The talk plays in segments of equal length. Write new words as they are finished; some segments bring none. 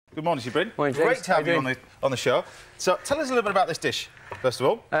Good morning, Sabrina. Morning, James. Great to have you on the show. So, tell us a little bit about this dish, first of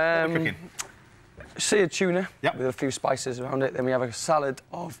all. What are we cooking? Seared tuna with a few spices around it. Then we have a salad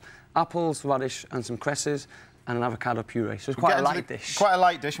of apples, radish and some cresses and an avocado puree. So it's quite a light dish. Quite a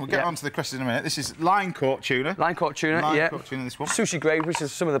light dish. We'll get on to the cresses in a minute. This is line-caught tuna. Line-caught tuna, Line-caught tuna, this one. Sushi grade, which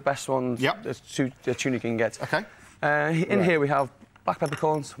is some of the best ones the tuna can get. OK. In here we have black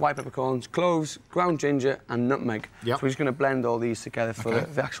peppercorns, white peppercorns, cloves, ground ginger and nutmeg. So we're just going to blend all these together for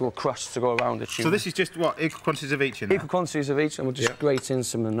the actual crust to go around the tuna. So this is just, what, equal quantities of each in there? Equal quantities of each, and we'll just grate in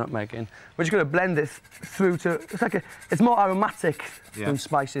some of the nutmeg in. We're just going to blend it through to... It's more aromatic than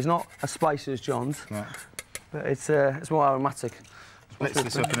spices, not as spicy as John's. But it's more aromatic. Let's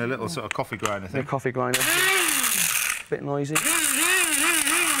this up in a little sort of coffee grinder thing. A coffee grinder. Bit noisy.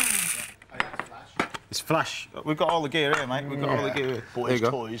 It's flash. We've got all the gear here, mate. We've got all the gear here. Boys'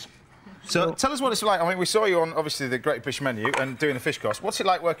 toys. So tell us what it's like. I mean, we saw you on, obviously, the Great British Menu and doing the fish course. What's it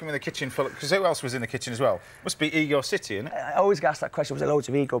like working with a kitchen full of... Because who else was in the kitchen as well? Must be Ego City, isn't it? I always get asked that question, was there loads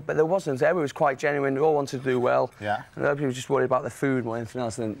of ego? But there wasn't. Everyone was quite genuine. They all wanted to do well. And other people were just worried about the food more than anything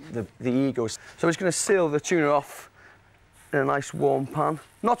else than the egos. So we're just going to seal the tuna off in a nice warm pan.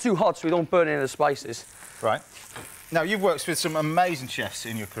 Not too hot so we don't burn any of the spices. Right. Now, you've worked with some amazing chefs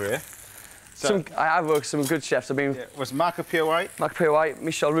in your career. So, I have worked with some good chefs. I mean, was Marco Pierre-White? Marco Pierre-White,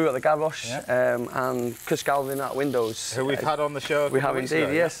 Michel Roux at the Garrosh, and Chris Galvin at Windows. Who we've had on the show. We have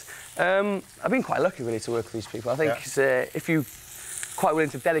indeed, yes. I've been quite lucky really to work with these people. I think if you're quite willing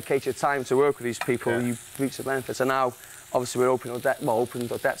to dedicate your time to work with these people, you reach the benefits. And now, obviously, we're opening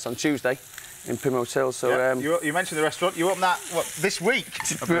our debts on Tuesday in Primrose Hill. So you mentioned the restaurant. You opened that this week,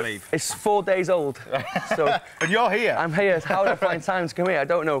 I believe. It's 4 days old. So and you're here. I'm here. How do I find time to come here? I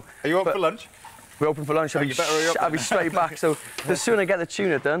don't know. Are you open for lunch? We're open for lunch. I'll be straight back. So the sooner I get the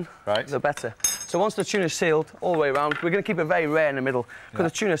tuna done, the better. So once the tuna's sealed all the way around, we're going to keep it very rare in the middle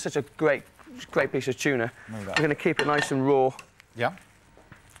because the tuna is such a great piece of tuna. We're going to keep it nice and raw.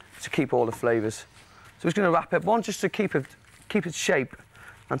 To keep all the flavours. So we're just going to wrap it. One, just to keep its shape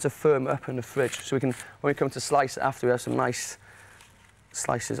and to firm it up in the fridge, so we can, when we come to slice it after, we have some nice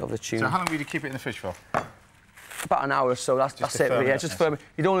slices of the tuna. So how long will you keep it in the fridge for? About an hour or so. That's it. Yeah, just firm it.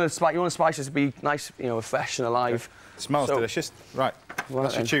 You don't want the spices to be nice, you know, fresh and alive. It smells delicious. Right.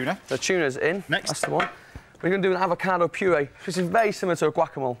 That's your tuna. The tuna's in. Next. That's the one. We're going to do an avocado puree, which is very similar to a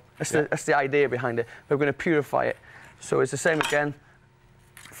guacamole. That's the idea behind it. But we're going to purify it. So it's the same again.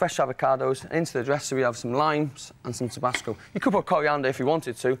 Fresh avocados. Into the dresser we have some limes and some Tabasco. You could put coriander if you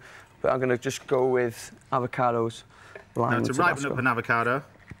wanted to, but I'm going to just go with avocados, lime and Tabasco. Ripen up an avocado.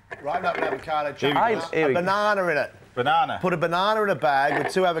 Ripen up an avocado, chuck a banana in it. Banana. Put a banana in a bag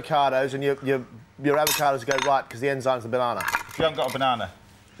with 2 avocados and your avocados go right because the enzyme's the banana. If you haven't got a banana.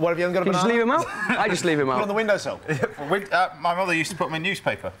 What, if you haven't got a banana? Just leave them out? I just leave them out. Put on the windowsill. My mother used to put them in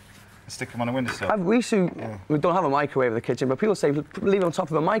newspaper. Stick them on a windowsill. We don't have a microwave in the kitchen, but people say leave it on top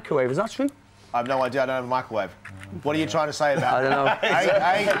of a microwave. Is that true? I have no idea. I don't have a microwave. What are you trying to say about I don't know.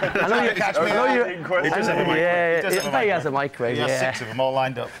 I know you catch me he has a microwave. He has 6 of them all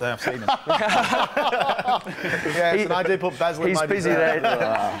lined up there. I've seen them. Yes, and I do put basil in my He's busy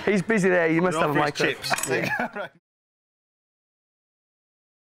there. He's busy there. You must have a microwave. Chips.